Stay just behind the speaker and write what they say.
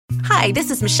Hi,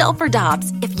 this is Michelle for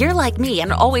Dobbs. If you're like me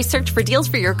and always search for deals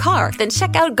for your car, then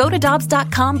check out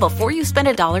gotodobbs.com before you spend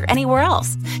 $1 anywhere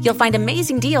else. You'll find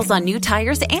amazing deals on new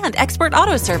tires and expert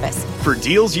auto service. For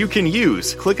deals you can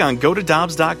use, click on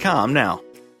gotodobbs.com now.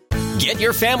 Get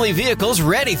your family vehicles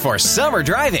ready for summer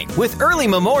driving with early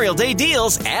Memorial Day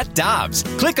deals at Dobbs.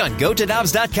 Click on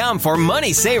gotodobbs.com for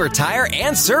money saver tire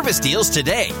and service deals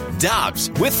today. Dobbs,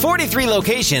 with 43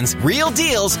 locations, real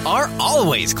deals are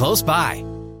always close by.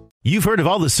 You've heard of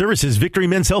all the services Victory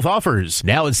Men's Health offers.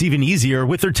 Now it's even easier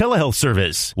with their telehealth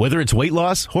service. Whether it's weight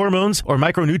loss, hormones, or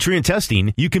micronutrient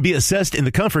testing, you can be assessed in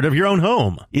the comfort of your own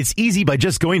home. It's easy by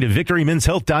just going to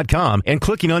victorymenshealth.com and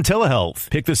clicking on telehealth.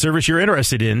 Pick the service you're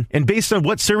interested in, and based on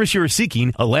what service you are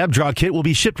seeking, a lab draw kit will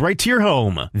be shipped right to your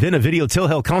home. Then a video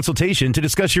telehealth consultation to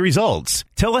discuss your results.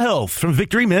 Telehealth from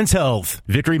Victory Men's Health.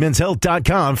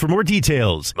 victorymenshealth.com for more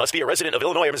details. Must be a resident of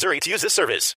Illinois or Missouri to use this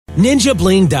service.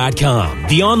 NinjaBling.com,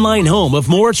 the online home of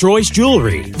Moritz Royce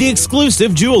Jewelry, the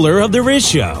exclusive jeweler of the Riz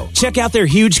Show. Check out their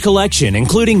huge collection,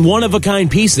 including one-of-a-kind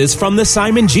pieces from the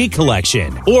Simon G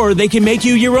collection. Or they can make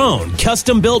you your own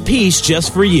custom-built piece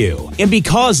just for you. And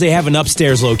because they have an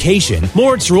upstairs location,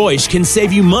 Moritz Royce can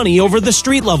save you money over the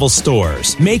street-level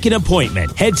stores. Make an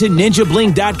appointment. Head to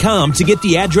NinjaBling.com to get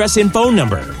the address and phone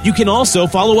number. You can also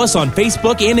follow us on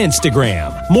Facebook and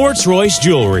Instagram. Moritz Royce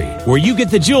Jewelry, where you get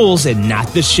the jewels and not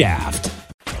the shaft.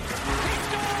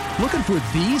 Looking for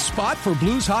the spot for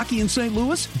blues hockey in St.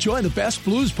 Louis? Join the best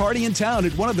blues party in town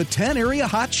at one of the 10 area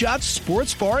Hot Shots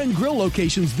sports bar and grill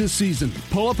locations this season.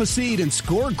 Pull up a seat and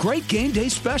score great game day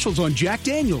specials on Jack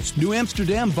Daniels, New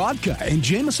Amsterdam vodka, and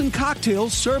Jameson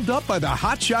cocktails served up by the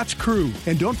Hot Shots crew.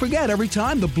 And don't forget, every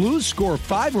time the Blues score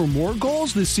 5 or more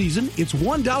goals this season, it's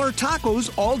 $1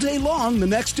 tacos all day long the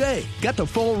next day. Get the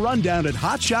full rundown at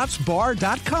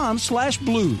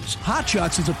hotshotsbar.com/blues. Hot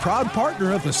Shots is a proud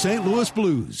partner of the St. Louis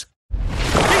Blues.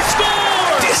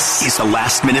 This is the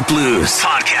Last Minute Blues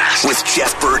podcast with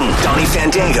Jeff Burton, Donny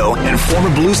Fandango, and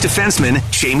former Blues defenseman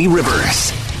Jamie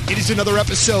Rivers. It is another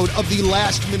episode of the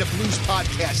Last Minute Blues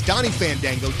podcast. Donny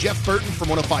Fandango, Jeff Burton from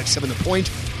 105.7 The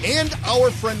Point, and our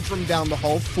friend from down the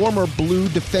hall, former Blue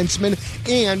defenseman,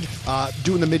 and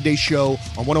doing the midday show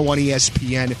on 101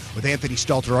 ESPN with Anthony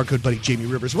Stalter, our good buddy Jamie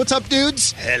Rivers. What's up,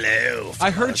 dudes? Hello.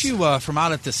 I heard you from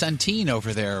out at the Centene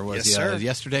over there. Was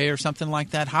yesterday or something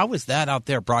like that? How was that out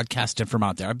there broadcasting from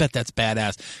out there? I bet that's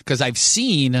badass because I've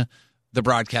seen the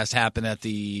broadcast happen at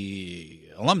the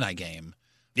alumni game.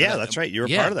 Yeah, that's right. You were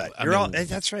part of that.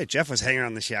 That's right. Jeff was hanging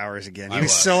on the showers again. He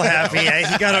was so happy.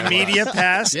 He got a media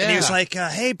pass, and he was like,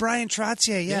 hey, Brian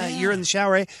Trotzier, you're in the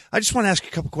shower. Eh? I just want to ask you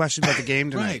a couple questions about the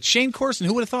game tonight. Right. Shane Corson,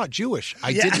 who would have thought? Jewish.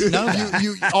 I didn't know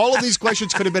that. All of these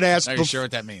questions could have been asked sure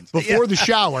what that means? Before the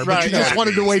shower, but you just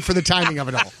wanted to wait for the timing of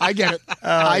it all. I get it.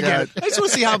 I get it. I just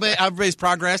want to see how everybody's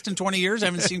progressed in 20 years. I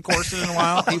haven't seen Corson in a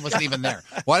while. He wasn't even there.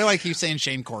 Why do I keep saying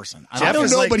Shane Corson? I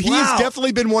don't know, but he's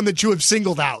definitely been one that you have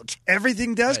singled out.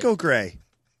 Everything does go gray.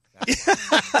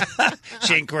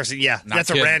 Shane Corson, that's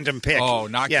kidding. A random pick. Oh,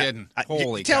 not kidding.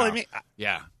 Holy cow. Telling me.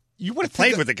 You would have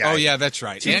played with the guy. Oh, yeah, that's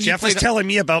right. And Jeff was telling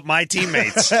me about my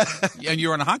teammates. And you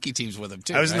were on the hockey teams with him,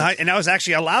 too. I was and I was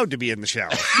actually allowed to be in the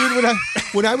shower. Dude,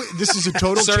 this is a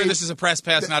total Sir, change. This is a press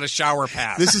pass, not a shower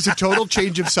pass. This is a total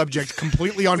change of subject,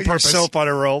 completely on purpose. Soap on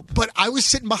a rope. But I was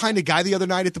sitting behind a guy the other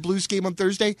night at the Blues game on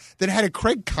Thursday that had a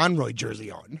Craig Conroy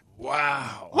jersey on.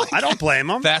 Wow. I don't blame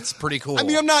him. That's pretty cool. I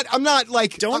mean, I'm not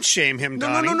like... Don't shame him,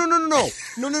 Donny. No.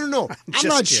 I'm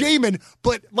not shaming,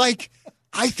 but like...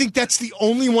 I think that's the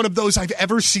only one of those I've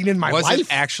ever seen in my life. Was it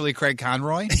actually Craig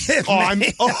Conroy? Were we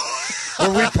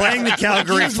playing the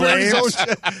Calgary Flames?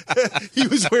 He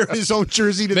was wearing his own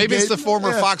jersey to Maybe the it's the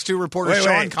former Fox 2 reporter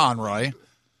Sean Conroy.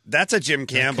 That's a Jim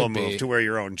Campbell move to wear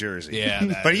your own jersey.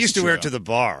 Yeah, but he used to wear it to the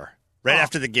bar. Right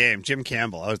after the game, Jim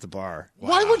Campbell, I was at the bar. Wow.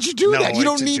 Why would you do that? You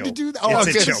don't need to do that. Oh,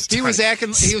 it's a joke. He was acting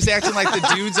like the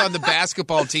dudes on the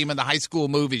basketball team in the high school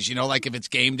movies. You know, like if it's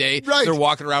game day, they're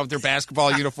walking around with their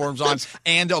basketball uniforms on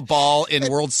and a ball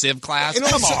in World Civ class.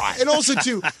 Come on. And also,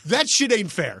 too, that shit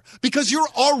ain't fair because you're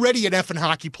already an effing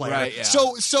hockey player. Right, yeah.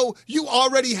 So you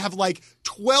already have like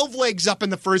 12 legs up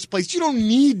in the first place. You don't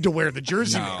need to wear the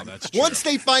jersey. No, that's true. Once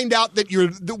they find out that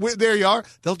there you are,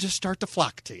 they'll just start to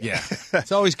flock to you. Yeah.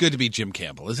 It's always good to be Jim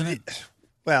Campbell, isn't it?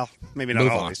 Well, maybe not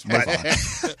always, but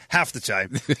half the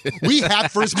time. We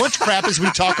have, for as much crap as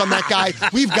we talk on that guy,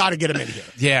 we've got to get him in here.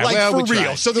 Yeah, for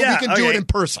real, so that we can do it in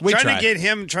person. Trying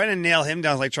to nail him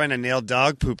down is like trying to nail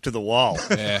dog poop to the wall.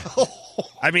 Yeah.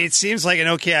 I mean, it seems like an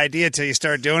okay idea until you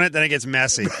start doing it, then it gets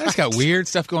messy. It's got weird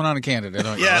stuff going on in Canada,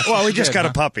 don't you? Yeah, well, we just got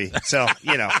a puppy, so,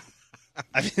 you know.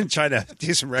 I've been trying to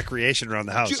do some recreation around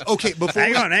the house. Okay, before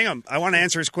hang on. I want to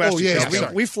answer his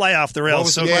question. We fly off the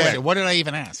rails so quick. What did I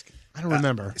even ask? I don't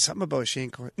remember. Something about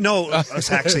Shane Corey. No, it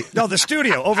was actually the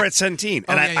studio over at Centene.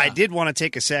 And I did want to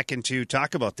take a second to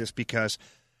talk about this because,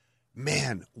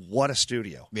 man, what a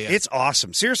studio. Yeah. It's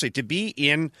awesome. Seriously, to be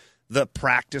in the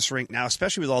practice rink now,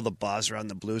 especially with all the buzz around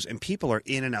the Blues, and people are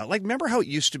in and out. Like, remember how it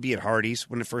used to be at Hardee's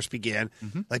when it first began?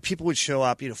 Mm-hmm. Like, people would show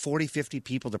up, 40, 50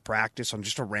 people to practice on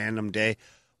just a random day.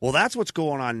 Well, that's what's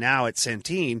going on now at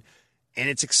Centene, and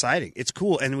it's exciting. It's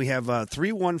cool. And we have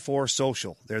 314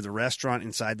 Social. They're the restaurant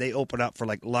inside. They open up for,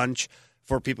 like, lunch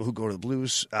for people who go to the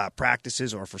Blues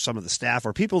practices or for some of the staff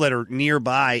or people that are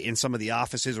nearby in some of the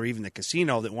offices or even the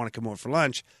casino that want to come over for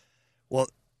lunch. Well,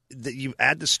 you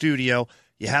add the studio.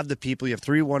 You have the people. You have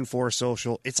 314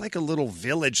 Social. It's like a little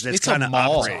village that's kind of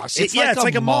operating. It's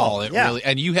like a mall. Really,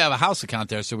 and you have a house account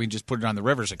there, so we can just put it on the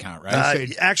Rivers account,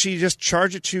 right? Actually, you just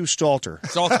charge it to Stalter.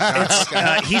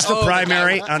 He's the Oh,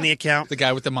 primary on the account. The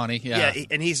guy with the money. Yeah,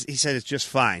 and he said it's just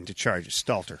fine to charge it.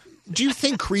 Stalter. Do you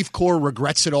think Creve Coeur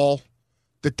regrets it all?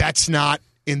 That that's not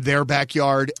in their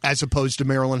backyard as opposed to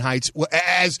Maryland Heights,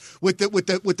 as with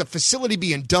the facility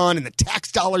being done and the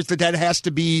tax dollars that has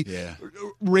to be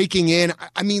raking in.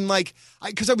 I mean, like,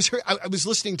 because I was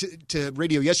listening to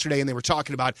radio yesterday and they were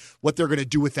talking about what they're going to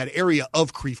do with that area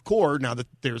of Creve Coeur now that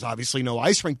there's obviously no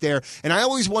ice rink there. And I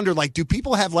always wonder, like, do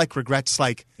people have like regrets?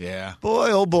 Like,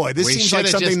 boy, oh boy, this seems like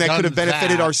something that could have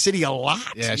benefited our city a lot.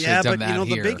 Yeah, but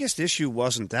the biggest issue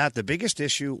wasn't that. The biggest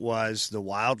issue was the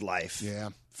wildlife. Yeah.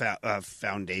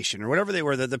 Foundation or whatever they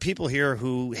were, the people here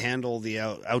who handle the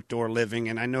outdoor living,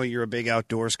 and I know you're a big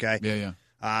outdoors guy.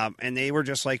 And they were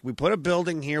just like, we put a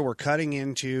building here, we're cutting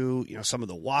into some of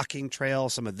the walking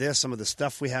trails, some of the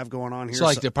stuff we have going on here. So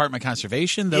like Department of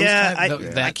Conservation?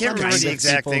 I can't remember the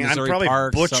exact thing. I'm probably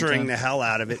butchering the hell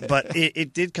out of it, but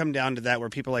it did come down to that where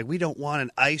people are like, we don't want an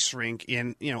ice rink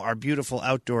in our beautiful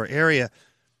outdoor area.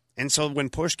 And so when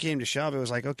push came to shove, it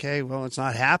was like, okay, well, it's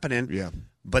not happening. Yeah.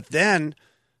 But then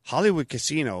Hollywood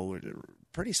Casino,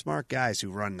 pretty smart guys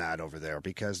who run that over there,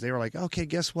 because they were like, okay,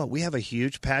 guess what? We have a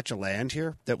huge patch of land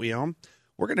here that we own.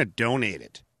 We're going to donate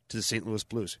it to the St. Louis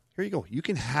Blues. Here you go. You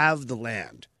can have the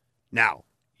land. Now,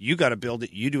 you got to build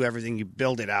it. You do everything. You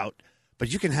build it out.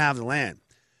 But you can have the land.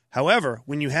 However,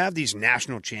 when you have these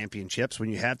national championships, when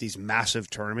you have these massive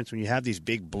tournaments, when you have these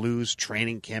big Blues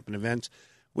training camp and events,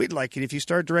 we'd like it if you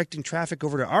start directing traffic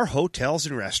over to our hotels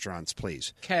and restaurants,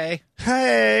 please. Okay.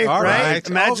 Hey, all right?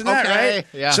 Imagine that, right?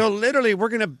 Yeah. So literally, we're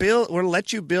going to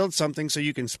let you build something so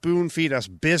you can spoon feed us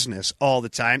business all the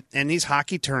time. And these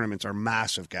hockey tournaments are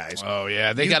massive, guys. Oh,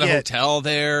 yeah. They got a hotel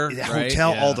there. The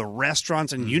hotel, all the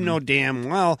restaurants, and you know damn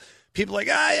well. People are like,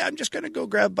 I'm just going to go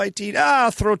grab a bite to eat.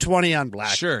 I'll throw 20 on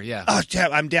black. Sure, yeah. Oh,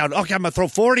 I'm down. Okay, I'm going to throw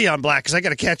 40 on black because I got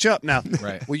to catch up now.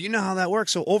 Right. Well, you know how that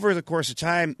works. So over the course of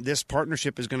time, this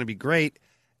partnership is going to be great.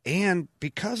 And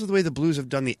because of the way the Blues have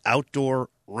done the outdoor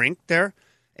rink there,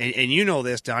 and you know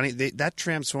this, Donnie, that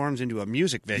transforms into a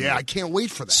music venue. Yeah, I can't wait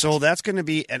for that. So that's going to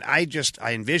be, and I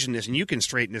envision this, and you can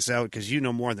straighten this out because you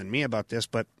know more than me about this,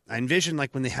 but I envision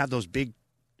like when they have those big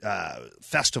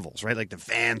festivals, right? Like the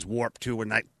Vans Warped Tour, when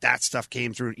that stuff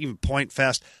came through, even Point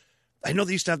Fest. I know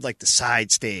they used to have like the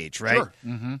side stage, right? Sure.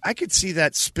 Mm-hmm. I could see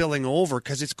that spilling over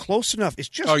because it's close enough. It's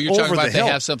just you're over talking about the hill.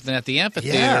 They have something at the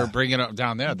amphitheater, bring it up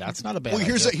down there. That's not a bad idea.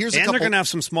 Here's a and couple. They're going to have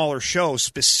some smaller shows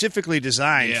specifically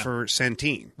designed for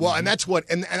Centene. Well, and that's what,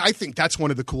 and I think that's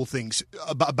one of the cool things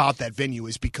about that venue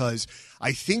is because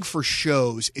I think for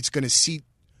shows it's going to seat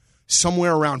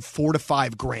somewhere around $4,000 to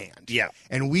 $5,000. Yeah.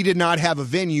 And we did not have a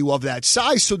venue of that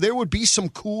size, so there would be some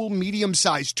cool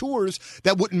medium-sized tours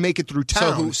that wouldn't make it through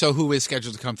town. So who is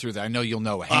scheduled to come through there? I know you'll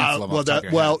know a handful of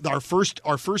them.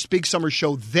 Our first big summer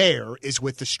show there is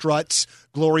with the Struts,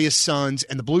 Glorious Sons,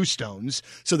 and the Bluestones.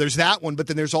 So there's that one, but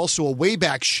then there's also a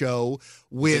way-back show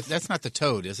with... That's not the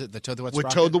Toad, is it? The Toad the Wet Sprocket?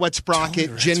 With Toad the Wet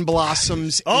Sprocket, Gin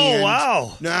Blossoms. Oh,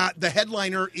 wow. Nah, the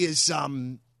headliner is...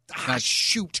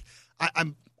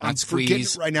 I'm forgetting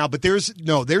it right now, but there's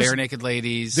Bare Naked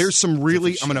Ladies. There's some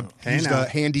really. I'm going to use the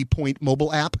Handy Point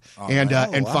mobile app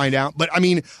and find out. But I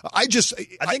mean, I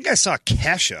think I saw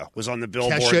Kesha was on the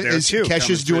billboard there too.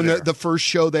 Kesha's doing the first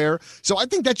show there, so I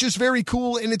think that's just very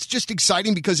cool, and it's just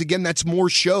exciting because again, that's more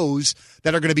shows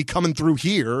that are going to be coming through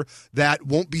here that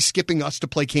won't be skipping us to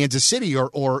play Kansas City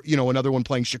or another one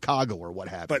playing Chicago or what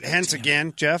have you. But hence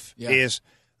again, Jeff is.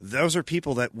 those are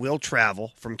people that will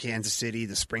travel from Kansas City,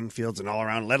 the Springfields, and all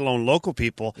around, let alone local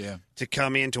people, to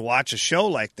come in to watch a show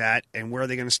like that. And where are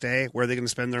they going to stay? Where are they going to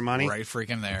spend their money? Right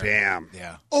freaking there. Bam.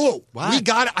 Yeah. Oh, I've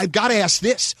got to ask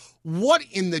this. What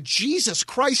in the Jesus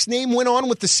Christ name went on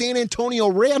with the San Antonio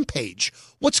Rampage?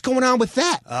 What's going on with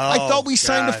that? I thought we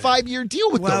signed a 5-year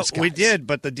deal with those guys. We did,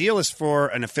 but the deal is for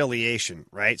an affiliation,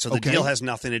 right? So the deal has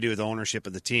nothing to do with ownership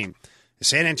of the team. The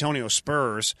San Antonio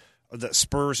Spurs, the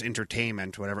Spurs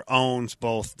Entertainment, whatever, owns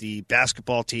both the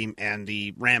basketball team and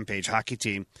the Rampage hockey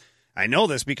team. I know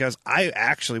this because I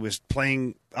actually was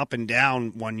playing up and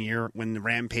down one year when the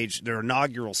Rampage, their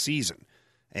inaugural season.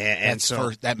 And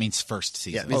so that means first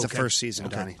season. Yeah, it means the first season,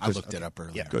 Donny. I looked it up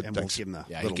earlier. Yeah, good. And we'll give them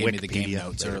the little gave Wikipedia me the game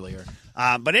notes earlier.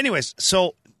 But anyways,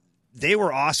 so they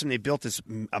were awesome. They built this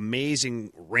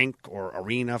amazing rink or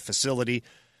arena facility.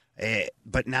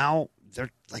 But now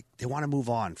they want to move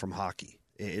on from hockey.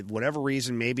 Whatever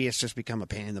reason, maybe it's just become a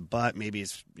pain in the butt. Maybe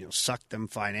it's sucked them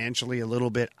financially a little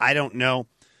bit. I don't know,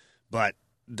 but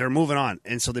they're moving on,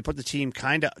 and so they put the team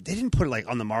they didn't put it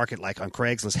on the market like on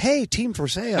Craigslist. Hey, team for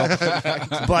sale,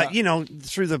 but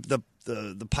through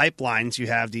the pipelines, you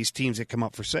have these teams that come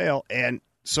up for sale, and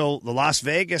so the Las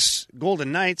Vegas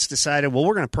Golden Knights decided, well,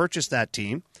 we're going to purchase that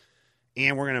team,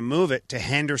 and we're going to move it to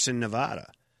Henderson, Nevada.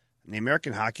 And the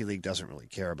American Hockey League doesn't really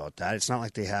care about that. It's not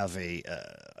like they have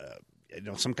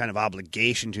some kind of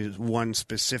obligation to one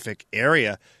specific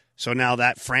area. So now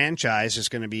that franchise is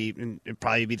going to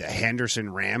probably be the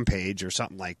Henderson Rampage or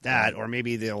something like that, or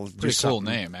maybe they'll do pretty something.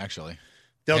 Cool name, actually.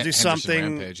 They'll do Henderson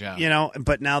something, Rampage,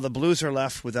 But now the Blues are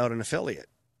left without an affiliate.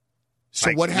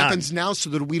 So what happens now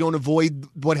so that we don't avoid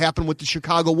what happened with the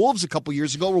Chicago Wolves a couple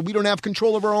years ago, where we don't have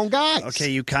control of our own guys? Okay,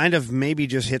 you kind of maybe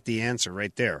just hit the answer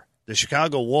right there. The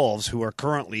Chicago Wolves, who are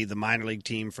currently the minor league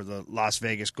team for the Las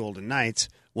Vegas Golden Knights,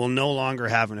 will no longer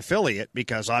have an affiliate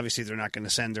because obviously they're not going to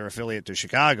send their affiliate to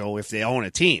Chicago if they own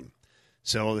a team.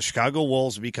 So the Chicago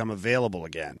Wolves become available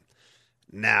again.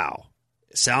 Now,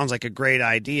 it sounds like a great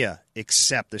idea,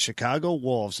 except the Chicago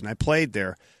Wolves, and I played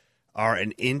there, are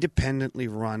an independently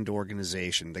run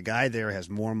organization. The guy there has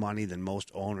more money than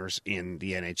most owners in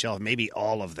the NHL, maybe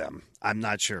all of them. I'm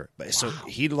not sure. But So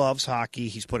he loves hockey.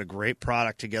 He's put a great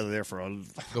product together there for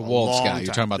the Wolves long guy. time. You're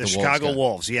talking about the Chicago Wolves guy.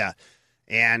 Wolves, yeah.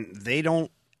 And they don't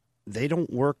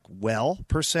work well,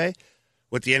 per se,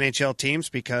 with the NHL teams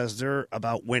because they're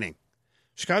about winning.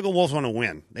 Chicago Wolves want to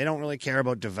win. They don't really care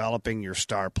about developing your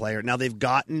star player. Now, they've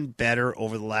gotten better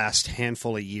over the last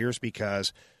handful of years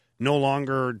because no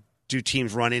longer do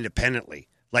teams run independently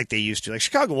like they used to. Like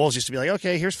Chicago Wolves used to be like,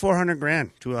 okay, here's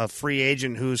 $400,000 to a free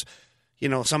agent who's,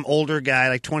 some older guy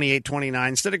like 28, 29.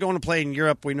 Instead of going to play in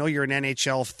Europe, we know you're an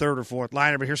NHL third or fourth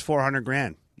liner, but here's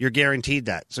 $400,000. You're guaranteed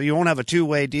that. So you won't have a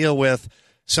two-way deal with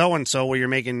so-and-so where you're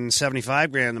making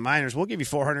 $75,000 in the minors. We'll give you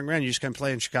 $400,000. You just come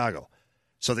play in Chicago.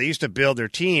 So they used to build their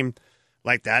team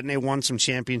like that, and they won some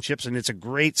championships, and it's a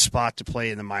great spot to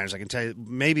play in the minors. I can tell you,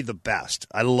 maybe the best.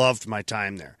 I loved my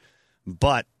time there.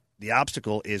 But the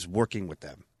obstacle is working with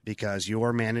them because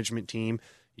your management team,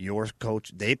 your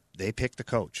coach, they pick the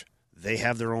coach. They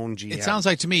have their own GM. It sounds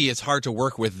like to me it's hard to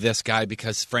work with this guy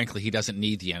because, frankly, he doesn't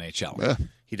need the NHL.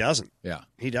 He doesn't. Yeah.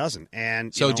 He doesn't.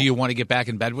 And so do you want to get back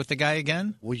in bed with the guy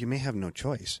again? Well, you may have no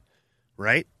choice,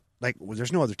 right?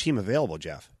 There's no other team available,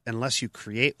 Jeff, unless you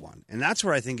create one. And that's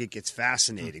where I think it gets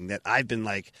fascinating that I've been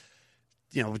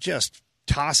just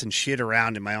tossing shit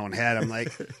around in my own head. I'm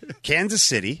like, Kansas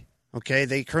City. Okay,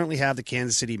 they currently have the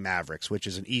Kansas City Mavericks, which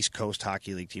is an East Coast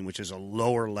Hockey League team, which is a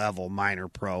lower-level minor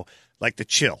pro, like the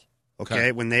Chill,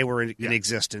 okay? When they were in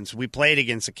existence. We played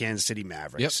against the Kansas City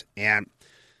Mavericks. Yep. And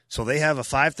so they have a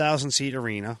 5,000-seat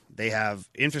arena. They have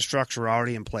infrastructure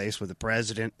already in place with the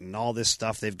president and all this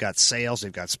stuff. They've got sales.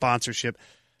 They've got sponsorship.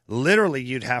 Literally,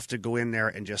 you'd have to go in there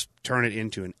and just turn it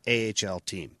into an AHL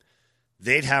team.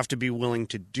 They'd have to be willing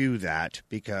to do that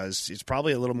because it's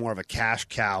probably a little more of a cash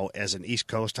cow as an East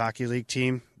Coast Hockey League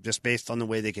team, just based on the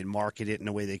way they can market it and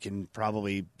the way they can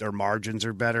their margins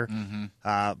are better.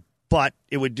 Mm-hmm. But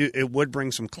it would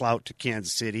bring some clout to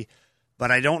Kansas City.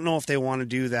 But I don't know if they want to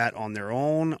do that on their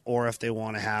own or if they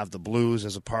want to have the Blues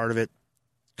as a part of it.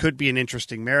 Could be an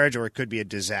interesting marriage or it could be a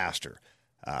disaster.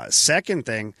 Second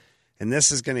thing, and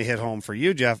this is going to hit home for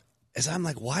you, Jeff, is I'm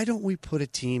like, why don't we put a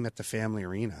team at the Family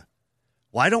Arena?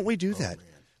 Why don't we do that?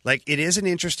 It is an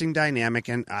interesting dynamic,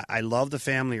 and I love the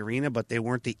Family Arena, but they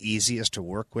weren't the easiest to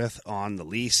work with on the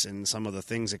lease and some of the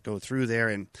things that go through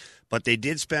there. But they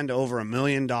did spend over $1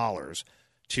 million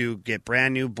to get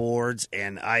brand new boards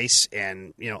and ice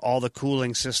and all the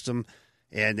cooling system,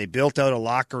 and they built out a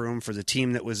locker room for the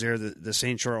team that was there, the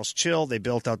St. Charles Chill. They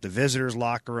built out the visitors'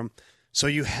 locker room. So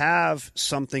you have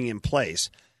something in place.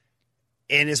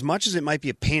 And as much as it might be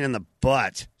a pain in the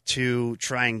butt to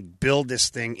try and build this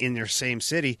thing in your same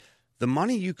city, the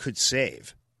money you could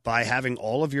save by having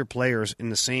all of your players in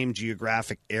the same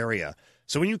geographic area.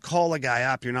 So when you call a guy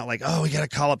up, you're not like, oh, we got to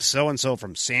call up so-and-so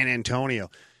from San Antonio.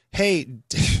 Hey,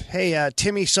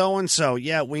 Timmy so-and-so,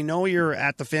 yeah, we know you're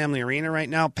at the Family Arena right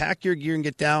now. Pack your gear and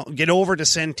get over to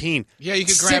Centene. Yeah, you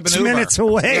could grab an Uber. 6 minutes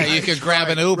away. Yeah, you could grab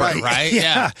an Uber, right?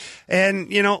 Yeah.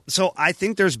 And, so I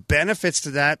think there's benefits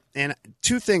to that. And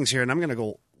two things here, and I'm going to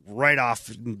go right off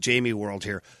Jamie world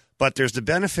here. But there's the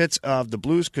benefits of the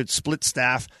Blues could split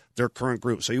staff their current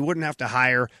group. So you wouldn't have to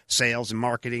hire sales and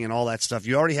marketing and all that stuff.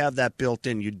 You already have that built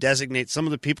in. You designate some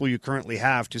of the people you currently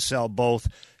have to sell both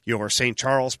your St.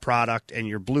 Charles product and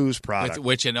your Blues product.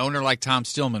 Which an owner like Tom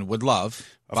Stillman would love,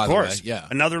 of course. The way. Yeah.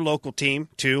 Another local team,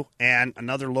 too, and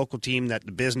another local team that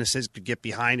the businesses could get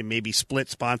behind and maybe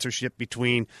split sponsorship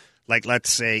between, like,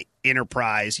 let's say,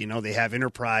 Enterprise. They have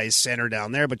Enterprise Center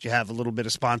down there, but you have a little bit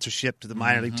of sponsorship to the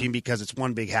minor league team because it's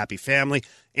one big happy family,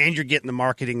 and you're getting the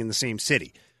marketing in the same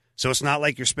city. So it's not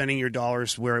like you're spending your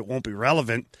dollars where it won't be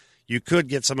relevant. You could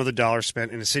get some of the dollars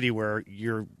spent in a city where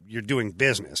you're doing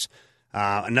business.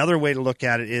 Another way to look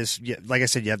at it is, like I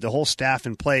said, you have the whole staff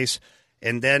in place,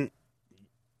 and then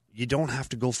you don't have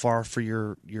to go far for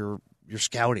your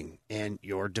scouting and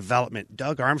your development.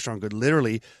 Doug Armstrong could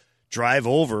literally drive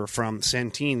over from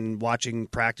Centene watching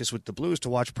practice with the Blues to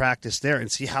watch practice there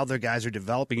and see how their guys are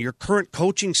developing. Your current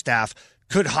coaching staff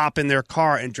could hop in their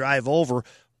car and drive over,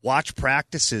 watch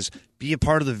practices, be a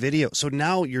part of the video. So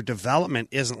now your development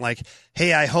isn't like,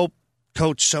 hey, I hope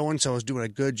Coach so-and-so is doing a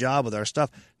good job with our stuff.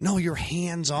 No, you're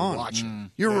hands-on. Watching.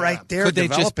 You're right there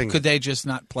developing. Could they just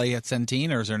not play at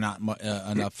Centene, or is there not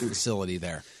enough facility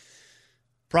there?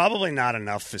 Probably not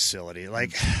enough facility.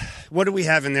 Like, what did we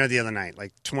have in there the other night?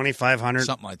 Like 2,500?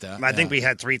 Something like that. I think we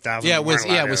had 3,000. Yeah,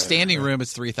 with standing room,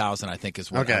 it's 3,000, I think,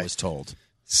 is what I was told.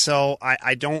 So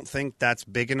I don't think that's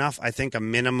big enough. I think a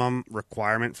minimum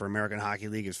requirement for American Hockey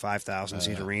League is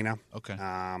 5,000-seat arena. Okay.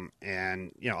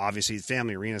 And, obviously the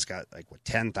Family Arena's got,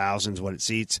 10,000 is what it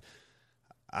seats.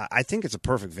 I think it's a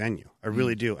perfect venue. I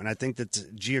really do. And I think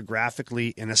that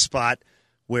geographically in a spot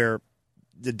where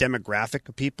the demographic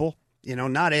of people,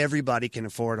 not everybody can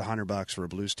afford $100 for a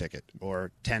Blues ticket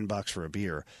or $10 for a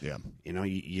beer. Yeah.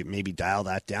 You maybe dial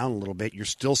that down a little bit. You're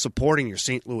still supporting your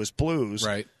St. Louis Blues.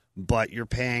 Right. But you're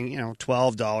paying, $12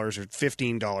 or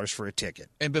 $15 for a ticket.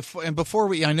 And before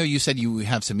we, I know you said you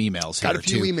have some emails. Got a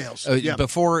few emails. Yeah.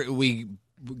 Before we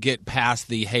get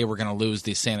past hey, we're going to lose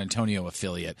the San Antonio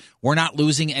affiliate. We're not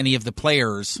losing any of the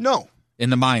players. No. In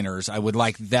the minors. I would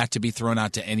like that to be thrown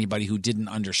out to anybody who didn't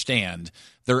understand.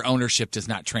 Their ownership does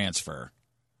not transfer.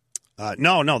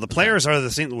 No. The players are the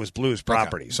St. Louis Blues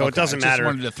property, so it doesn't matter. I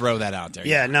just wanted to throw that out there.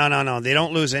 Yeah, no. They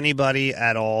don't lose anybody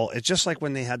at all. It's just like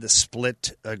when they had the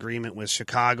split agreement with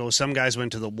Chicago. Some guys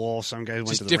went to the Wolves, some guys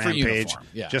went to the Rampage. Uniform.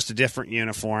 Yeah. Just a different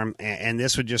uniform, and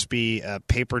this would just be a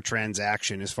paper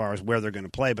transaction as far as where they're going to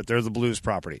play, but they're the Blues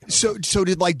property. So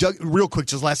did Doug, real quick,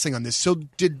 just last thing on this. So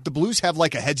did the Blues have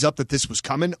a heads up that this was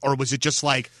coming, or was it just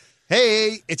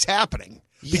hey, it's happening?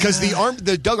 Yeah. Because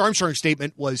the Doug Armstrong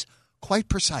statement was quite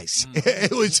precise.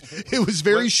 It was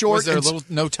very short. Was there a little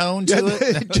no tone to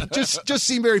it? just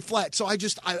seemed very flat. So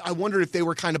I wondered if they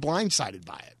were kind of blindsided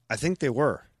by it. I think they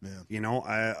were.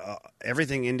 Yeah.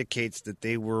 Everything indicates that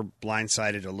they were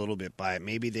blindsided a little bit by it.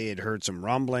 Maybe they had heard some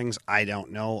rumblings. I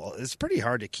don't know. It's pretty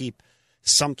hard to keep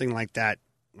something like that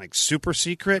super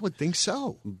secret. I would think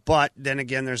so. But then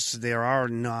again, there are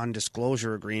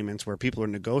non-disclosure agreements where people are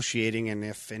negotiating, and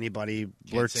if anybody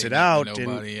blurts it out,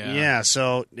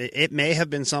 so it may have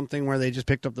been something where they just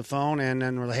picked up the phone and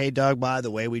then were like, hey, Doug, by the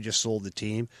way, we just sold the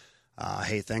team.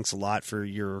 Hey, thanks a lot for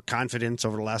your confidence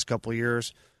over the last couple of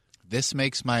years. This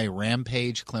makes my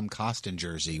Rampage Clem Costin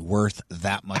jersey worth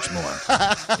that much more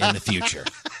in the future.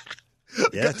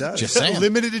 Yeah, it does. Just saying.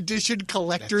 Limited edition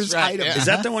collector's item. Yeah. Is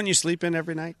that the one you sleep in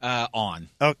every night? On.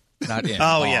 Oh, not in.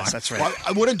 Oh, on. Yes, that's right. Well,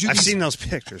 I want to do. I've seen those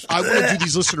pictures. I want to do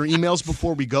these listener emails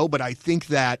before we go, but I think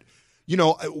that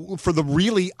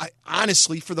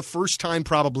honestly, for the first time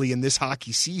probably in this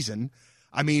hockey season,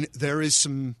 there is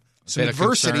some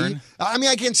adversity.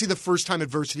 I can't see the first time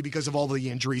adversity because of all the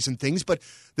injuries and things, but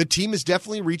the team has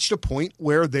definitely reached a point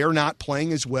where they're not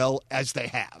playing as well as they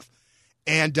have,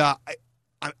 and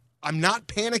I'm not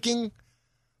panicking,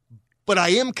 but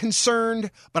I am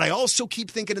concerned. But I also keep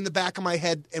thinking in the back of my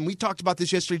head, and we talked about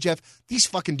this yesterday, Jeff, these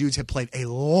fucking dudes have played a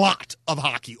lot of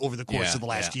hockey over the course of the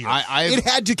last year. It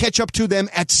had to catch up to them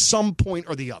at some point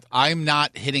or the other. I'm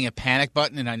not hitting a panic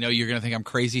button, and I know you're going to think I'm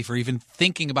crazy for even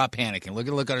thinking about panicking. Look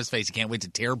at the look on his face. He can't wait to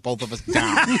tear both of us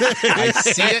down. I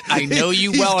see it. I know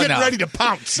you well enough. He's getting ready to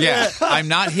pounce. Yeah. I'm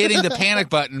not hitting the panic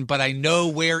button, but I know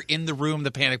where in the room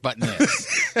the panic button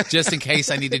is. Just in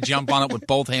case I need to jump on it with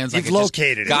both hands. You've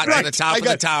located it. Got to the top of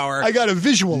the tower. I got a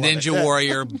visual Ninja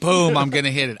Warrior. Boom, I'm going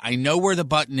to hit it. I know where the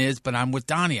button is, but I'm with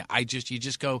Donny. You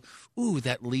just go, ooh,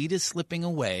 that lead is slipping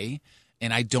away,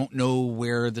 and I don't know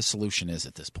where the solution is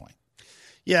at this point.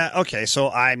 Yeah, okay, so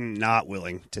I'm not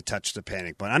willing to touch the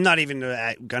panic button. I'm not even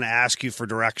going to ask you for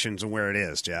directions on where it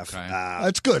is, Jeff. Okay.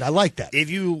 That's good. I like that.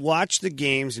 If you watch the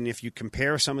games and if you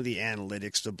compare some of the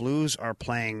analytics, the Blues are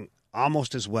playing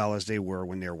almost as well as they were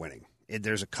when they were winning.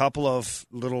 There's a couple of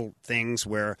little things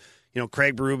where,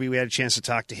 Craig Berube, we had a chance to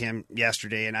talk to him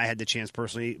yesterday, and I had the chance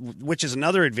personally, which is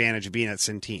another advantage of being at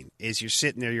Centene, is you're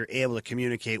sitting there, you're able to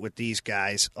communicate with these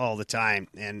guys all the time.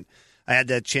 And I had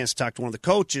that chance to talk to one of the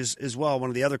coaches as well, one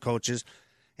of the other coaches,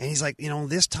 and he's like,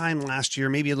 this time last year,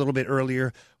 maybe a little bit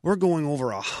earlier, we're going over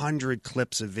 100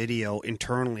 clips of video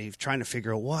internally trying to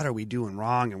figure out what are we doing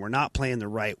wrong, and we're not playing the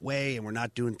right way, and we're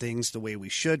not doing things the way we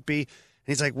should be. And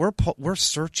he's like, we're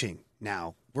searching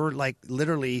now. We're like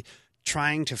literally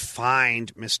trying to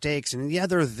find mistakes, and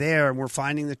they're there, and we're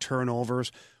finding the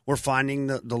turnovers. We're finding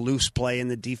the loose play in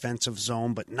the defensive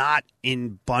zone, but not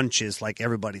in bunches like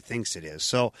everybody thinks it is.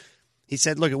 So he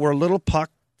said, look, we're a little puck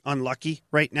unlucky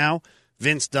right now.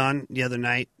 Vince Dunn the other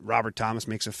night, Robert Thomas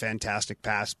makes a fantastic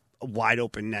pass, a wide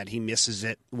open net. He misses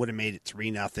it, would have made it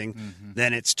 3-0. Mm-hmm.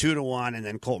 Then it's 2-1, and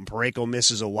then Colton Parayko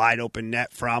misses a wide open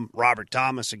net from Robert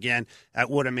Thomas again. That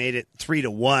would have made it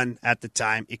 3-1 at the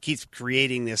time. It keeps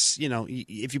creating this,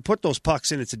 if you put those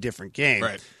pucks in, it's a different game.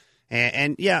 Right.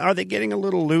 And are they getting a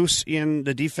little loose in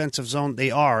the defensive zone? They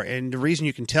are. And the reason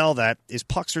you can tell that is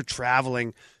pucks are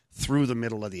traveling through the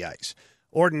middle of the ice.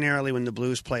 Ordinarily, when the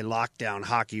Blues play lockdown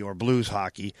hockey or blues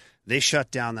hockey, they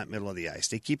shut down that middle of the ice.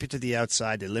 They keep it to the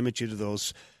outside. They limit you to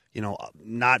those,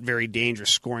 not very dangerous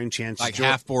scoring chances. Like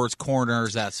half-boards,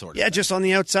 corners, that sort of thing. Yeah, just on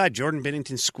the outside. Jordan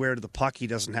Binnington's square to the puck. He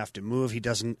doesn't have to move. He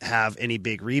doesn't have any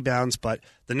big rebounds. But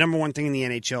the number one thing in the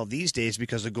NHL these days,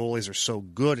 because the goalies are so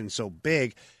good and so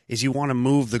big, is you want to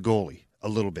move the goalie a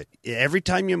little bit. Every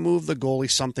time you move the goalie,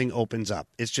 something opens up.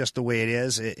 It's just the way it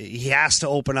is. He has to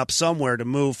open up somewhere to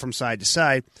move from side to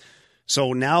side.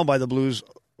 So now by the Blues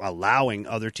allowing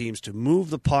other teams to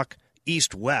move the puck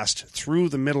east-west through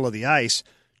the middle of the ice,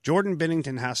 Jordan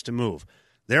Binnington has to move.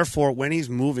 Therefore, when he's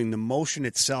moving, the motion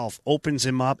itself opens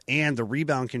him up and the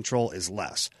rebound control is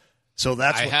less. So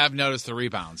I have noticed the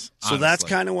rebounds. So that's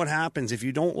kind of what happens. If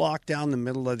you don't lock down the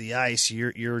middle of the ice,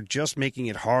 you're just making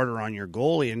it harder on your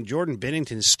goalie. And Jordan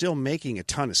Binnington is still making a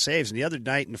ton of saves. And the other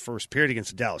night in the first period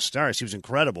against the Dallas Stars, he was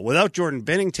incredible. Without Jordan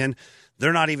Binnington,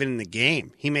 they're not even in the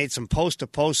game. He made some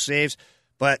post-to-post saves,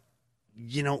 but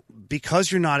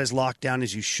because you're not as locked down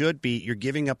as you should be, you're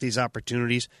giving up these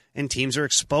opportunities, and teams are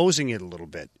exposing it a little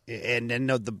bit. And then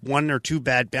the one or two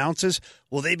bad bounces,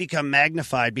 well, they become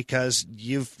magnified because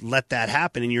you've let that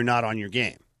happen and you're not on your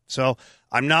game. So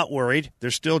I'm not worried.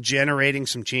 They're still generating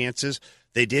some chances.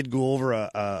 They did go over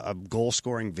a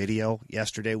goal-scoring video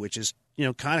yesterday, which is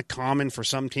kind of common for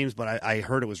some teams, but I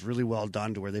heard it was really well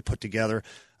done to where they put together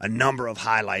a number of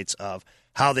highlights of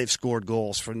how they've scored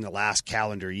goals from the last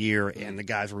calendar year, and the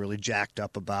guys were really jacked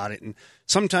up about it. And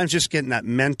sometimes just getting that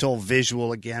mental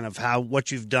visual again of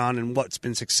what you've done and what's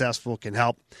been successful can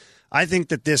help. I think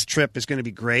that this trip is going to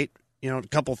be great. A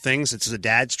couple things. It's the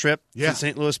dad's trip for the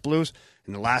St. Louis Blues.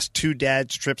 In the last two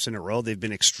dad's trips in a row, they've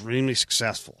been extremely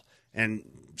successful. And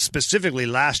specifically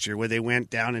last year where they went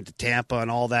down into Tampa and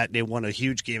all that, they won a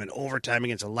huge game in overtime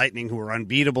against the Lightning, who were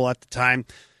unbeatable at the time.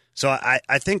 So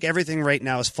I think everything right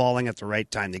now is falling at the right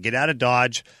time. They get out of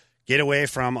Dodge, get away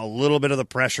from a little bit of the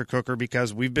pressure cooker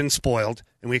because we've been spoiled,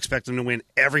 and we expect them to win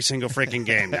every single freaking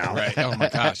game now. Right. Oh, my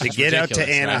gosh. They get out to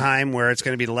Anaheim where it's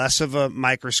going to be less of a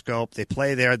microscope. They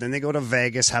play there. Then they go to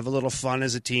Vegas, have a little fun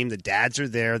as a team. The dads are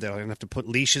there. They're going to have to put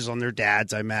leashes on their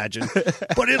dads, I imagine.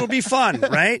 But it'll be fun,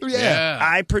 right? Yeah.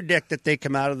 I predict that they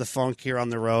come out of the funk here on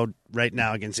the road right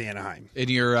now against Anaheim. In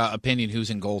your opinion, who's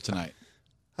in goal tonight?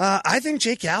 I think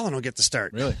Jake Allen will get the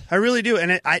start. Really? I really do.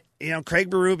 And Craig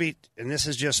Berube, and this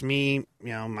is just me,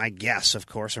 my guess, of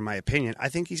course, or my opinion. I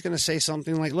think he's going to say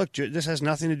something like, look, this has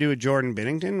nothing to do with Jordan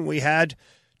Binnington. We had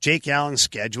Jake Allen's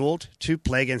scheduled to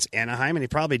play against Anaheim, and he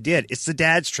probably did. It's the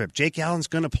dad's trip. Jake Allen's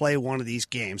going to play one of these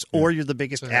games, or you're the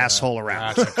biggest asshole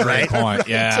around. That's a great point.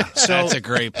 Yeah, so that's a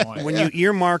great point. When you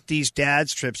earmark these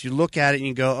dad's trips, you look at it and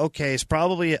you go, okay, it's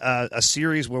probably a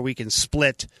series where we can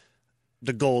split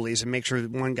the goalies and make sure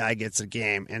that one guy gets a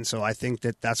game. And so I think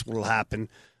that's what will happen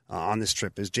on this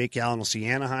trip is Jake Allen will see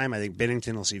Anaheim. I think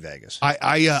Binnington will see Vegas.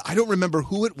 I don't remember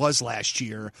who it was last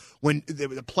year when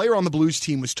the player on the Blues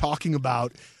team was talking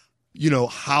about,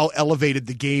 how elevated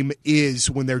the game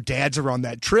is when their dads are on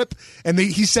that trip. And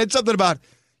he said something about,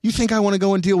 you think I want to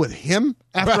go and deal with him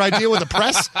after I deal with the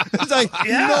press? It's like,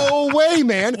 no way,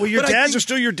 man. Well, your dads are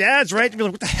still your dads, right? To be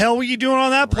like, what the hell were you doing on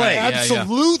that play? Right,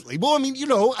 absolutely. Well, I mean, it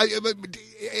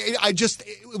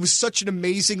was such an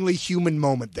amazingly human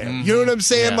moment there. You know what I'm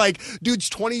saying? Yeah. Like, dude's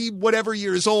 20-whatever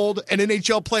years old, an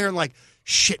NHL player, and like,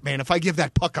 shit, man, if I give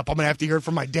that puck up, I'm going to have to hear it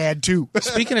from my dad, too.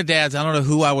 Speaking of dads, I don't know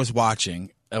who I was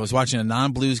watching. I was watching a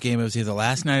non-Blues game. It was either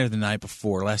last night or the night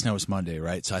before. Last night was Monday,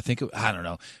 right? So I think I don't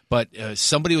know. But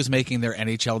somebody was making their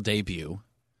NHL debut,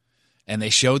 and they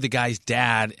showed the guy's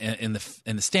dad in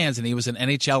the stands, and he was an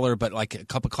NHLer, but like a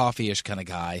cup of coffee-ish kind of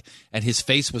guy, and his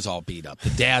face was all beat up.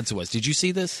 The dad's was. Did you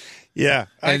see this? Yeah.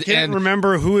 I can't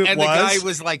remember who it was. And the guy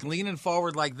was like leaning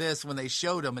forward like this when they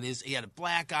showed him, and he had a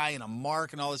black eye and a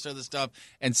mark and all this other stuff,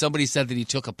 and somebody said that he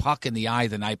took a puck in the eye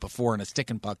the night before in a stick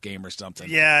and puck game or something.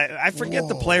 Yeah, I forget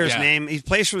the player's name. He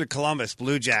plays for the Columbus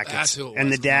Blue Jackets. That's who it was, and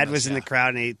the dad Columbus, was in the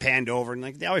crowd, and he panned over, and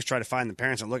like they always try to find the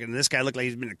parents and look, and this guy looked like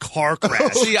he's been in a car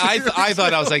crash. See, I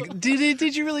thought, I was like,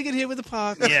 did you really get hit with a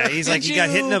puck? Yeah, he's like, he got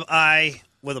hit in the eye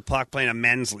with a puck playing a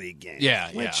men's league game. Yeah,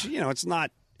 which, it's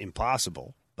not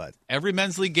impossible. But every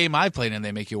men's league game I played in,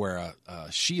 they make you wear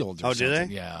a shield. Or do something.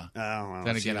 they? Yeah. Oh, well,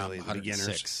 then again, I'm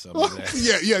 106. So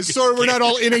yeah. Sorry, we're not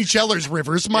all NHLers,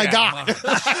 Rivers. My God.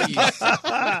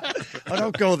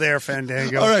 Don't go there,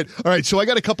 Fandango. All right. So we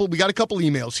got a couple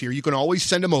emails here. You can always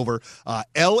send them over.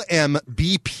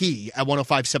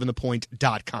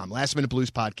 LMBP@1057thepoint.com. Last Minute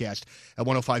Blues Podcast at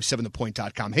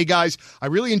 1057thepoint.com. Hey guys, I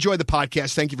really enjoyed the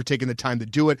podcast. Thank you for taking the time to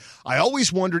do it. I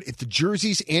always wondered if the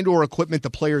jerseys and or equipment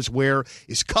the players wear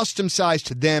is custom sized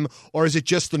to them, or is it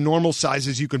just the normal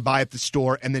sizes you can buy at the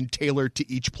store and then tailored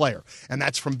to each player? And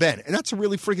that's from Ben. And that's a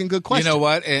really freaking good question. You know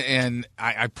what? And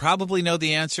I probably know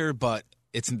the answer, but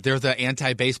they're the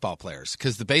anti-baseball players,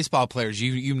 because the baseball players,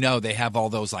 they have all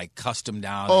those like custom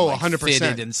down, 100%,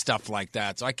 fitted and stuff like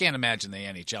that. So I can't imagine the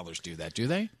NHLers do that, do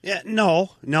they? Yeah, no.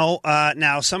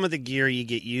 Now some of the gear you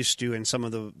get used to, and some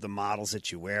of the models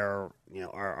that you wear,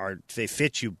 are they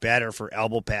fit you better for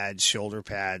elbow pads, shoulder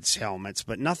pads, helmets,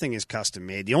 but nothing is custom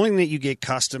made. The only thing that you get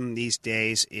custom these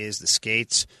days is the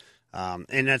skates,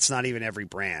 and that's not even every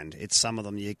brand. It's some of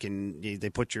them they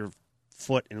put your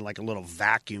foot in like a little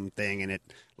vacuum thing, and it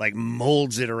like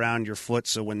molds it around your foot,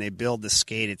 so when they build the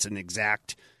skate, it's an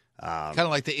exact kind of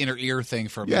like the inner ear thing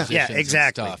for musicians. Yeah,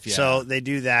 exactly. And stuff. Yeah. So they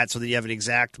do that so that you have an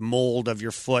exact mold of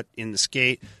your foot in the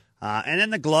skate, and then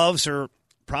the gloves are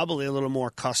probably a little more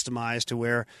customized to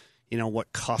where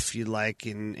what cuff you like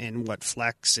and what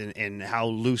flex and how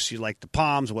loose you like the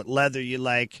palms, what leather you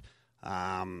like.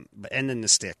 And then the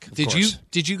stick.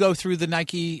 Did you go through the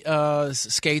Nike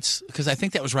skates? Because I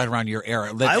think that was right around your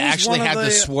era. That actually had the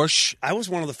swoosh. I was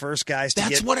one of the first guys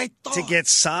to get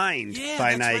signed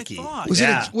by Nike. Was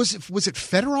it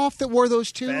Fedorov that wore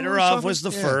those too? Fedorov was the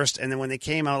first, and then when they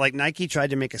came out, like Nike tried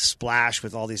to make a splash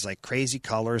with all these like crazy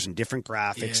colors and different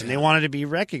graphics, and they wanted to be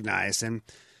recognized, and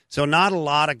so not a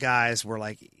lot of guys were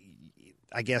like,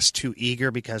 I guess, too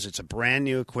eager because it's a brand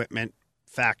new equipment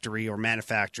factory or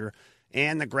manufacturer.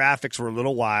 And the graphics were a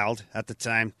little wild at the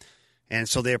time. And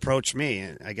so they approached me,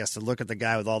 I guess, to look at the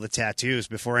guy with all the tattoos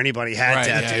before anybody had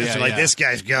tattoos. They're like, this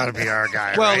guy's got to be our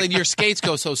guy. Well, and your skates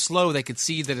go so slow they could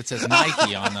see that it says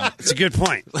Nike on them. It's a good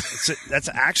point. That's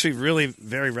actually really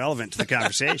very relevant to the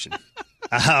conversation.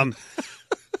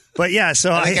 But yeah,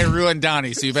 so I think I ruined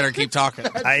Donny, so you better keep talking.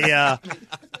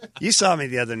 You saw me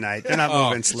the other night. They're not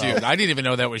moving slow. Dude, I didn't even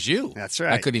know that was you. That's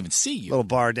right. I couldn't even see you. Little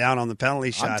bar down on the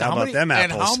penalty shot. How about them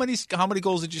apples? And how many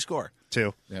goals did you score?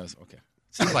 2. Yeah, okay.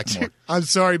 Seems like more. I'm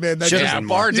sorry, man. Bar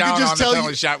down on the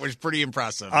penalty shot was pretty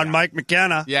impressive. On Mike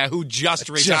McKenna. Yeah, who just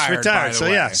retired. By the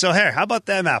way. So here, how about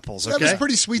them apples? Okay? That was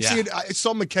pretty sweet. Yeah. I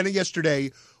saw McKenna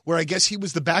yesterday, where I guess he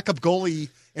was the backup goalie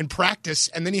in practice,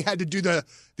 and then he had to do the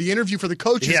interview for the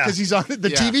coaches because he's on the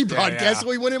TV broadcast,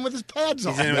 so he went in with his pads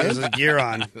on. He's in with his gear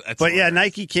on. But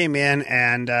Nike came in,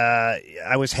 and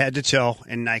I was head to toe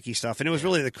in Nike stuff, and it was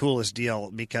really the coolest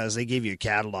deal because they gave you a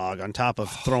catalog on top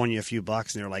of throwing you a few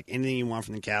bucks, and they were like, anything you want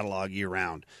from the catalog year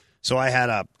round. So I had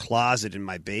a closet in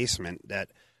my basement that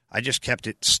I just kept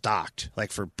it stocked,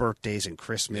 like for birthdays and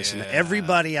Christmas. And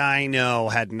everybody I know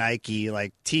had Nike,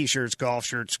 like T-shirts, golf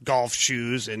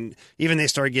shoes, and even they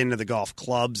started getting into the golf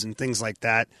clubs and things like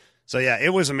that. So, yeah, it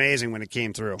was amazing when it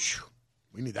came through.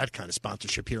 We need that kind of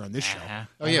sponsorship here on this show.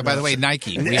 Oh, yeah, by the way,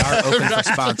 Nike. We are open for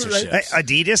sponsorships.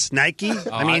 Adidas, Nike.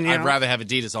 I'd rather have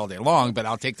Adidas all day long, but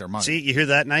I'll take their money. See, you hear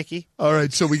that, Nike? All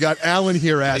right, so we got Alan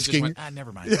here asking.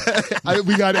 Never mind.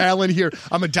 We got Alan here.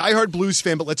 I'm a diehard Blues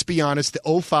fan, but let's be honest,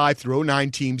 the 05 through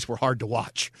 09 teams were hard to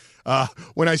watch.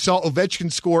 When I saw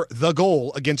Ovechkin score the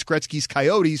goal against Gretzky's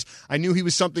Coyotes, I knew he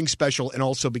was something special and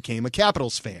also became a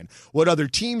Capitals fan. What other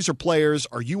teams or players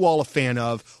are you all a fan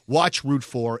of? Watch, root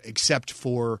for, except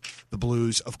for the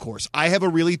Blues, of course. I have a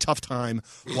really tough time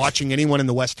watching anyone in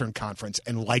the Western Conference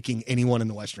and liking anyone in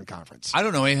the Western Conference. I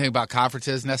don't know anything about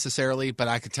conferences necessarily, but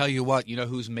I could tell you what, you know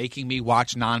who's making me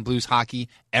watch non-Blues hockey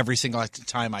every single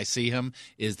time I see him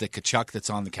is the Tkachuk that's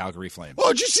on the Calgary Flames.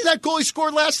 Oh, did you see that goal he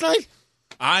scored last night?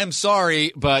 I'm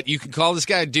sorry, but you can call this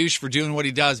guy a douche for doing what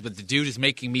he does, but the dude is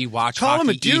making me watch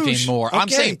hockey even more. Okay. I'm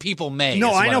saying people may.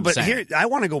 No, I know, but here I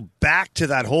want to go back to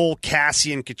that whole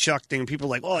Cassian Tkachuk thing. People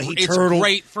are like, oh, he turtled. It's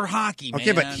great for hockey, man.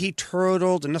 Okay, but he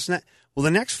turtled and this and that. Well,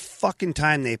 the next fucking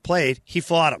time they played, he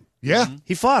fought him. Yeah.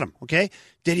 He fought him, okay?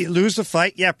 Did he lose the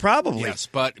fight? Yeah, probably. Yes,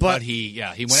 but he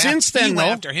went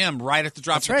after him right at the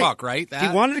drop of the puck, right? He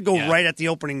wanted to go right at the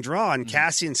opening draw, and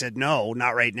Cassian said, no,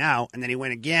 not right now. And then he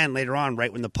went again later on,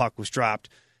 right when the puck was dropped,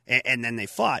 and then they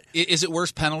fought. Is it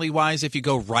worse penalty-wise if you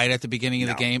go right at the beginning of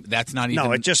the game? That's not even.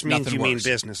 No, it just means you mean worse.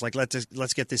 business. Like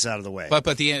let's get this out of the way. But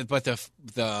the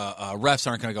refs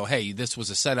aren't going to go, hey, this was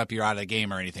a setup, you're out of the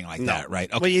game or anything like that, right?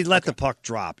 Okay. Well, you let the puck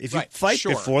drop. If you fight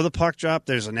before the puck drop,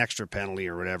 there's an extra penalty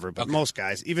or whatever. But most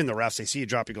guys, even the refs, they see you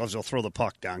drop your gloves, they'll throw the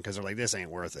puck down because they're like, this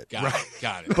ain't worth it.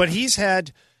 Got it. But he's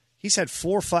had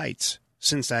 4 fights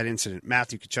since that incident.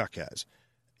 Matthew Tkachuk has.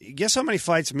 Guess how many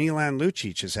fights Milan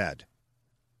Lucic has had?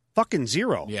 Fucking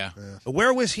 0. Yeah.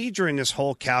 Where was he during this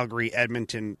whole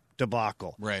Calgary-Edmonton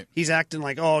debacle? Right. He's acting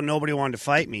like, oh, nobody wanted to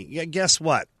fight me. Yeah, guess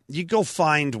what? You go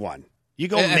find one. You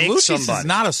go and make Lucic somebody. Is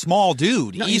not a small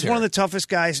dude either. He's one of the toughest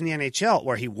guys in the NHL,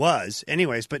 where he was.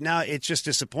 Anyways, but now it's just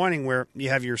disappointing where you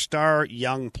have your star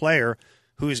young player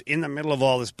who's in the middle of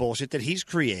all this bullshit that he's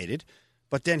created,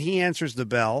 but then he answers the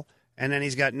bell, and then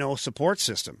he's got no support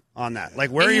system on that.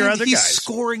 Like, where are your other guys? He's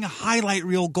scoring highlight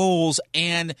reel goals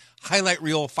and highlight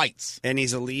reel fights. And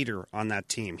he's a leader on that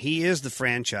team. He is the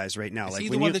franchise right now. Is he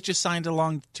the one that just signed a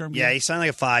long-term deal? Yeah, he signed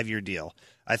like a 5-year deal.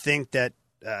 I think that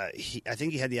he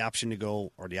had the option to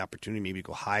go, or the opportunity maybe to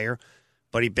go higher,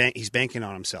 but he's banking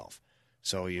on himself.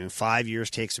 So, 5 years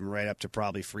takes him right up to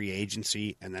probably free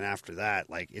agency, and then after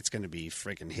that, like, it's going to be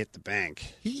freaking hit the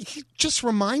bank. He just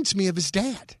reminds me of his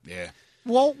dad. Yeah.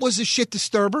 Walt was a shit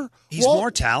disturber. He's more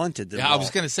talented than Walt. I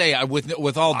was going to say,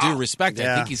 with all due respect,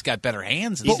 I think he's got better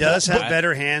hands. He does have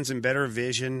better hands and better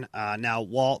vision. Now,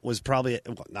 Walt was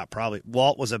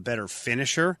Walt was a better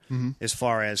finisher as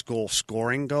far as goal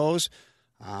scoring goes.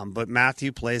 But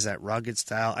Matthew plays that rugged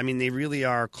style. I mean, they really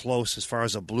are close as far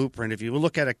as a blueprint. If you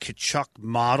look at a Tkachuk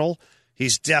model,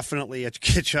 he's definitely a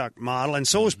Tkachuk model, and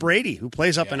so is Brady, who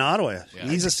plays up in Ottawa. Yeah.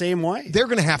 He's the same way. They're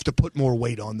going to have to put more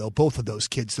weight on, though, both of those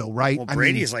kids, though, right? Well,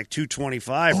 Brady is like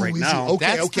 225 right now.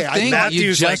 Okay, That's the thing.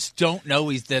 You just don't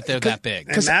know that they're that big.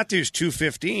 And Matthew's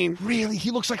 215. Really?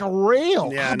 He looks like a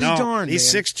rail. Yeah, I'll be darned,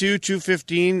 he's man. 6'2",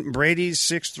 215. Brady's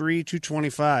 6'3",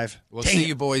 225. We'll see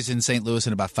you boys in St. Louis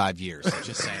in about 5 years. I'm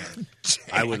just saying.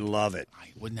 I would love it.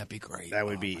 Wouldn't that be great? That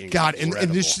would be incredible. God,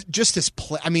 and this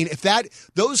play. I mean, if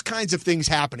those kinds of things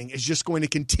happening is just going to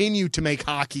continue to make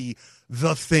hockey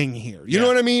the thing here. You know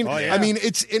what I mean? Oh, yeah. I mean,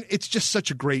 it's just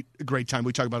such a great time.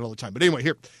 We talk about it all the time. But anyway,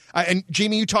 here. And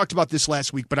Jamie, you talked about this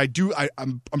last week, but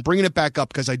I'm bringing it back up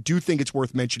because I do think it's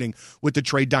worth mentioning with the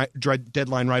trade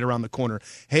deadline right around the corner.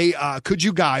 Hey, could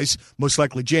you guys, most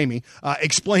likely Jamie,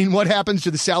 explain what happens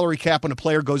to the salary cap when a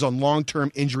player goes on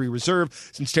long-term injury reserve?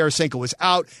 Since Tarasenko is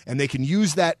out and they can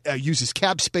use his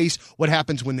cap space, what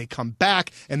happens when they come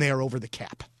back and they are over the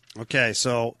cap? Okay,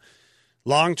 so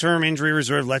long-term injury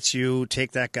reserve lets you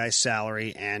take that guy's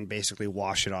salary and basically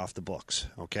wash it off the books,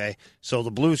 okay? So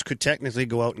the Blues could technically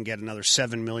go out and get another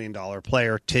 $7 million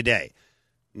player today.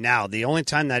 Now, the only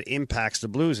time that impacts the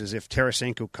Blues is if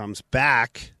Tarasenko comes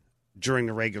back during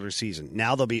the regular season.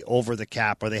 Now they'll be over the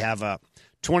cap, or they have a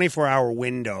 24-hour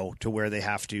window to where they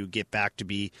have to get back to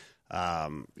be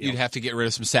you'd have to get rid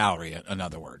of some salary, in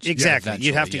other words. Exactly.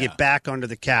 You'd have to get back under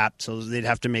the cap, so they'd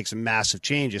have to make some massive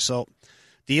changes. So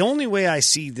the only way I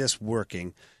see this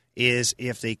working is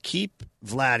if they keep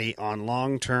Vladdy on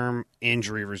long-term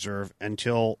injury reserve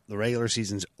until the regular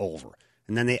season's over,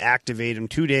 and then they activate him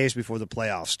 2 days before the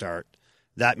playoffs start.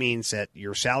 that means that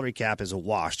your salary cap is a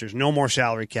wash. There's no more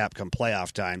salary cap come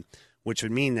playoff time, which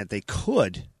would mean that they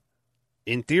could,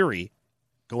 in theory,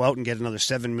 go out and get another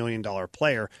 $7 million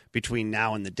player between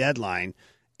now and the deadline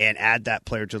and add that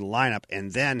player to the lineup,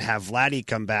 and then have Vladdy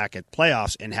come back at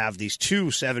playoffs and have these two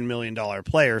 $7 million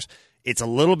players. It's a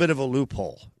little bit of a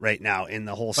loophole right now in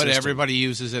the whole system. But everybody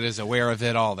uses it, is aware of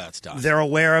it, all that stuff. They're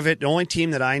aware of it. The only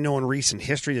team that I know in recent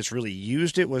history that's really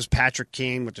used it was Patrick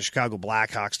Kane with the Chicago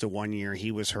Blackhawks to 1 year. He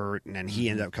was hurt, and then he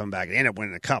ended up coming back and ended up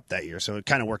winning the Cup that year, so it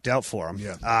kind of worked out for him.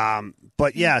 Yeah.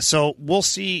 But, yeah, so we'll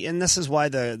see, and this is why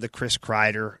the Chris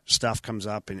Kreider stuff comes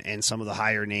up and some of the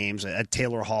higher names.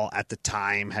 Taylor Hall at the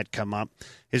time had come up,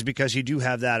 is because you do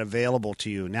have that available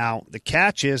to you. Now, the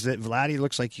catch is that Vladdy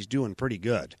looks like he's doing pretty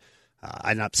good.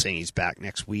 I'm not saying he's back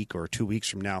next week or 2 weeks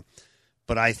from now,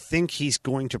 but I think he's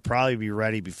going to probably be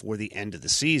ready before the end of the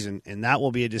season, and that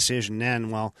will be a decision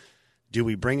then. Well, do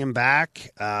we bring him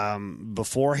back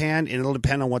beforehand? And it'll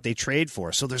depend on what they trade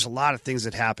for. So there's a lot of things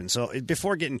that happen. So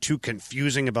before getting too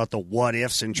confusing about the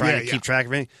what-ifs and trying to keep track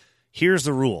of anything, here's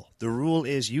the rule. The rule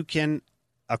is you can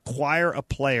acquire a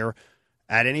player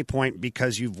at any point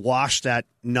because you've washed that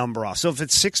number off. So if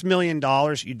it's $6 million,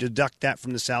 you deduct that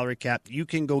from the salary cap. You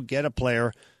can go get a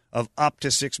player of up to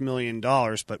 $6 million,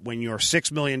 but when your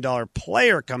 $6 million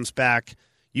player comes back,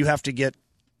 you have to get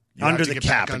under the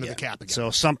cap again.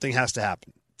 So something has to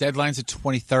happen. Deadline's the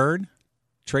 23rd?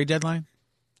 Trade deadline?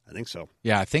 I think so.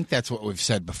 Yeah, I think that's what we've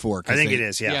said before. I think it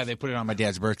is, yeah. Yeah, they put it on my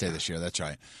dad's birthday this year. That's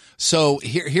right. So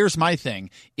here's my thing.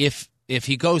 If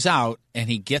he goes out and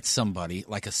he gets somebody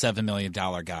like a $7 million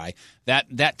guy,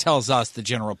 that tells us, the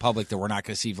general public, that we're not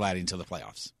going to see Vladdy until the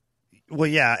playoffs. Well,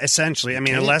 yeah, essentially. I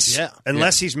mean,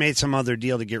 unless he's made some other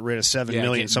deal to get rid of $7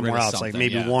 million somewhere else, like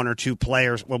maybe one or two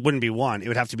players. Well, it wouldn't be one. It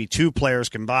would have to be two players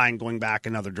combined going back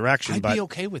another direction. I'd be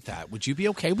okay with that. Would you be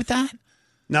okay with that?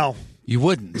 No. You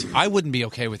wouldn't. I wouldn't be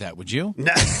okay with that, would you?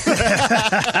 No.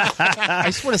 I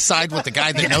just want to side with the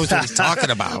guy that knows what he's talking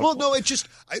about. Well, no,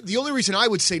 the only reason I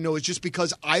would say no is just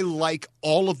because I like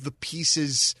all of the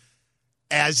pieces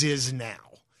as is now.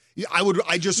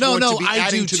 I just want to be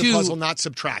adding to the puzzle, not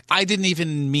subtract. I didn't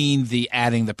even mean the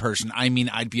adding the person. I mean,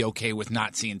 I'd be okay with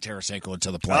not seeing Tarasenko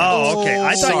until the playoffs. Oh, okay.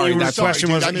 I thought your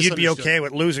question was you'd be okay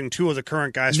with losing two of the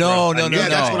current guys. No.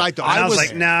 That's what I thought. I was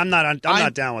like, I'm not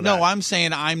down with that. No, I'm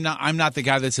saying I'm not the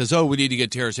guy that says, we need to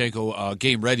get Tarasenko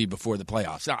game ready before the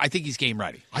playoffs. I think he's game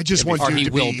ready. I just want him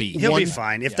to be. He'll be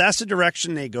fine. If that's the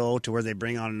direction they go to where they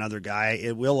bring on another guy,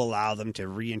 it will allow them to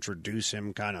reintroduce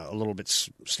him kind of a little bit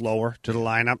slower to the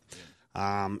lineup.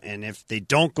 And if they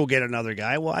don't go get another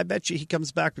guy, well, I bet you he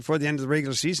comes back before the end of the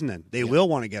regular season then. They will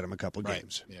want to get him a couple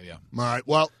games. Yeah. All right.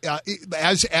 Well,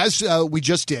 as we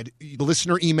just did, the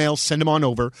listener email, send them on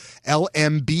over,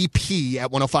 lmbp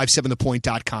at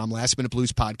 1057thepoint.com, Last Minute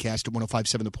Blues podcast at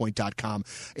 1057thepoint.com,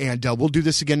 and we'll do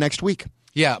this again next week.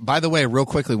 Yeah, by the way, real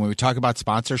quickly, when we talk about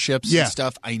sponsorships and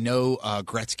stuff, I know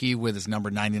Gretzky with his number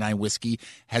 99 whiskey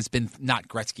has been, not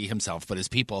Gretzky himself, but his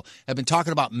people have been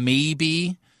talking about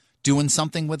maybe doing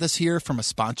something with us here from a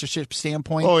sponsorship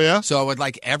standpoint. Oh, yeah? So I would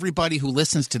like everybody who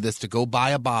listens to this to go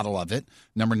buy a bottle of it,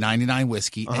 number 99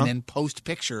 whiskey, and then post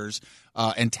pictures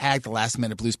and tag the Last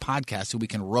Minute Blues podcast so we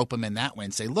can rope them in that way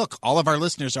and say, look, all of our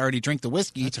listeners already drink the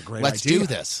whiskey. That's a great Let's idea. do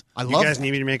this. You guys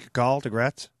need me to make a call to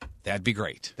Gretz? That'd be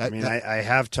great. I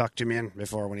have tucked him in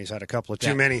before when he's had a couple of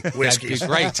too many whiskeys. That'd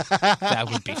be great. That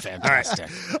would be fantastic.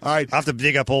 All right. I'll have to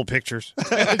dig up old pictures.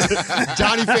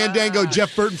 Donny Fandango,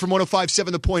 Jeff Burton from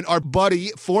 105.7 The Point, our buddy,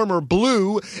 former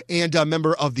Blue, and a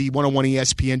member of the 101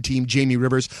 ESPN team, Jamie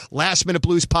Rivers. Last Minute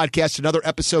Blues podcast, another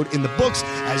episode in the books.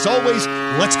 As always,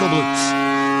 let's go Blues.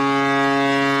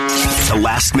 The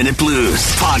Last Minute Blues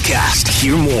podcast.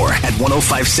 Hear more at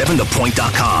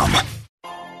 1057thepoint.com.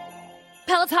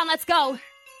 Peloton, let's go.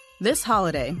 This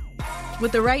holiday,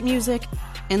 with the right music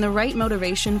and the right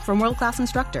motivation from world-class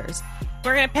instructors,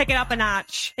 we're going to pick it up a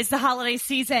notch. It's the holiday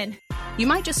season. You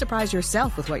might just surprise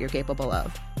yourself with what you're capable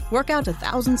of. Work out to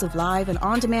thousands of live and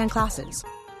on-demand classes,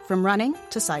 from running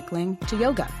to cycling to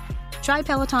yoga. Try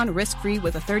Peloton risk-free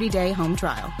with a 30-day home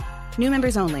trial. New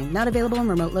members only, not available in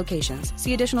remote locations.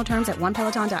 See additional terms at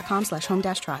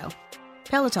onepeloton.com/home-trial.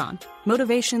 Peloton,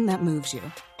 motivation that moves you.